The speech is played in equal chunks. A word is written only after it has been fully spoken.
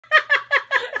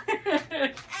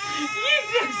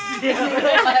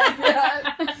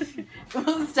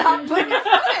Well, stop putting your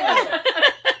foot in it.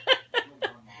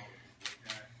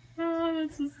 Oh,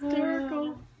 that's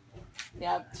hysterical.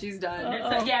 Yep, she's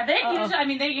done. Yeah, they usually. I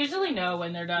mean, they usually know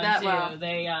when they're done too. Well.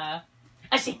 They a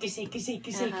shake, He's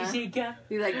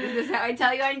like, this is how I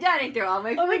tell you I'm done. I throw all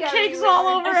my food the out. cake's all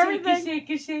over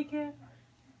everything. shake.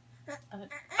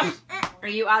 Are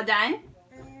you all done?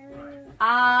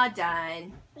 All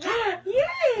done.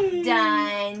 Yay!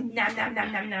 Done. Nom nom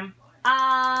nom nom nom.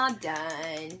 All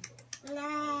done.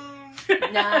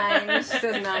 None. She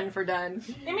says none for done.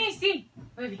 Let me see.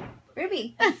 Ruby.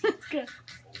 Ruby, Good.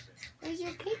 where's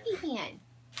your cookie hand?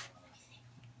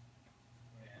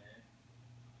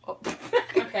 Oh.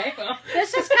 Okay. Well.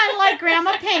 This is kind of like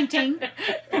Grandma painting.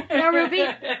 Now, Ruby,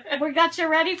 we got you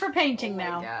ready for painting Oh my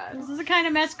now. God. This is the kind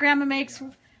of mess Grandma makes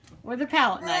with a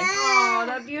palette knife. Oh,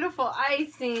 that beautiful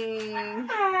icing. Nom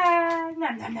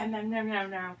nom nom nom nom nom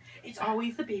nom. It's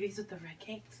always the babies with the red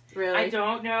cakes. Really? I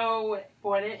don't know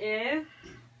what it is.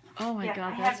 Oh my Yeah,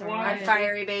 God, I that's had all one. Our right.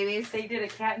 fiery babies. They did a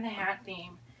Cat in the Hat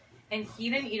theme, and he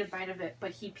didn't eat a bite of it,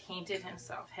 but he painted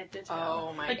himself head to toe.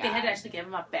 Oh my Like God. they had to actually give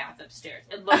him a bath upstairs.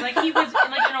 It looked like he was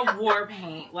in a war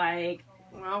paint. Like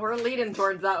Well, we're leading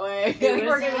towards that way. I It think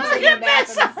we're was- going to Look take at a bath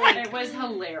in the sink. it was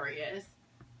hilarious.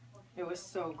 It was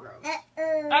so gross.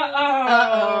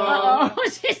 Uh-oh.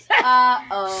 She said,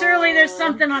 Uh-oh. surely there's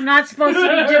something I'm not supposed to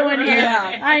be doing here.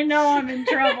 Yeah. I know I'm in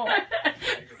trouble.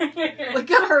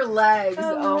 Look at her legs.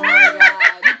 Oh my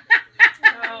God.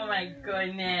 Oh my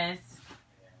goodness.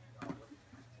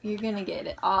 You're going to get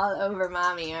it all over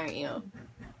mommy, aren't you?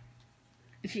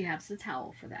 She has the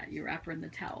towel for that. You wrap her in the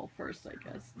towel first, I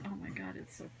guess. Oh my God,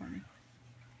 it's so funny.